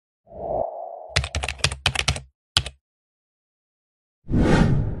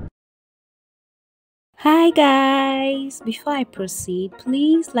Hi guys, before I proceed,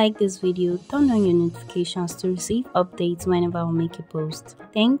 please like this video, turn on your notifications to receive updates whenever I make a post.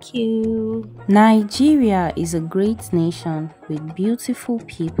 Thank you. Nigeria is a great nation with beautiful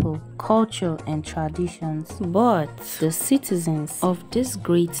people, culture and traditions, but the citizens of this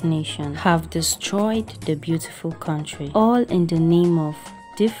great nation have destroyed the beautiful country, all in the name of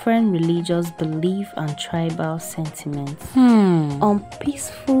different religious belief and tribal sentiments.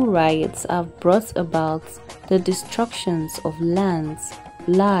 Unpeaceful riots have brought about the destructions of lands,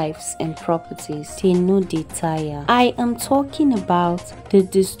 lives and properties. They know they tire. I am talking about the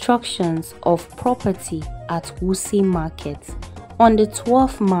destructions of property at Wuse market on the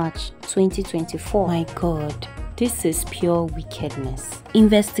 12th March 2024. My God, this is pure wickedness.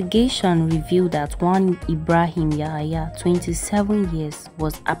 Investigation revealed that one Ibrahim Yahaya, 27 years,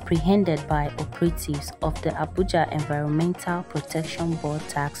 was apprehended by operatives of the Abuja Environmental Protection Board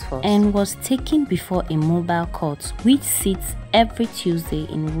Task Force and was taken before a mobile court which sits every Tuesday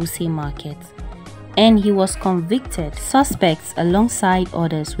in Wuse Market. And he was convicted. Suspects alongside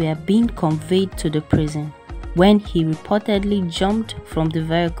others were being conveyed to the prison when he reportedly jumped from the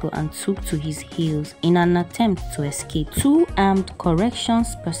vehicle and took to his heels in an attempt to escape. Two armed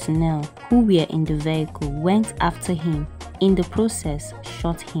corrections personnel who were in the vehicle went after him. In the process,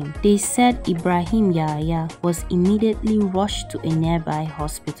 shot him. They said Ibrahim Yahaya was immediately rushed to a nearby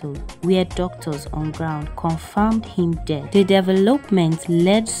hospital where doctors on ground confirmed him dead. The development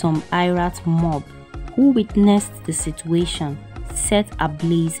led some irate mob who witnessed the situation set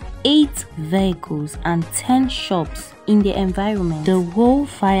ablaze 8 vehicles and 10 shops in the environment. The whole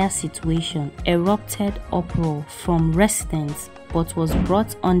fire situation erupted uproar from residents but was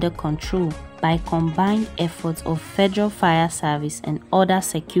brought under control by combined efforts of Federal Fire Service and other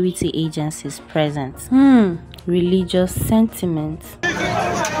security agencies present. Religious sentiment.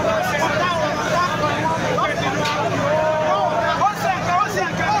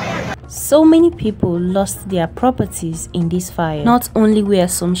 So many people lost their properties in this fire. Not only were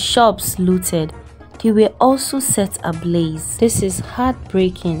some shops looted, they were also set ablaze. This is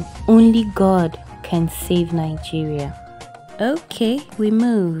heartbreaking. Only God can save Nigeria. Okay, we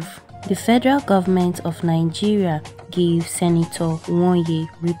move. The federal government of Nigeria gave Senator Nwoye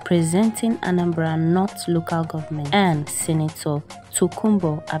representing Anambra North local government and Senator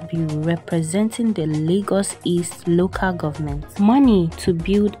Tokunbo Abiru representing the Lagos East local government money to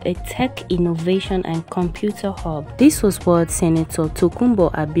build a tech innovation and computer hub. This was what Senator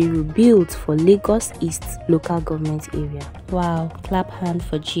Tokunbo Abiru built for Lagos East local government area. Wow, clap hand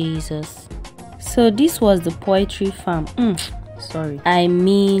for Jesus. So this was the poetry farm. I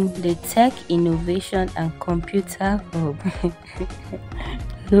mean the tech innovation and computer hub.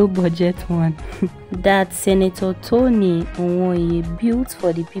 Low budget one that Senator Tony Nwoye built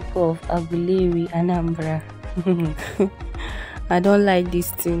for the people of Aguleri, Anambra. I don't like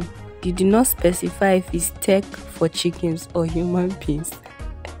this thing. You do not specify if it's tech for chickens or human beings.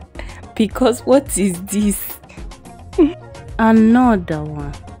 Because what is this? Another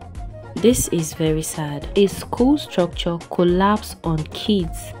one. This is very sad. A school structure collapsed on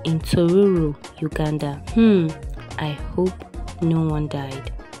kids in Tororo, Uganda. I hope no one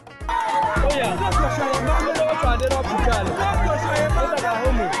died.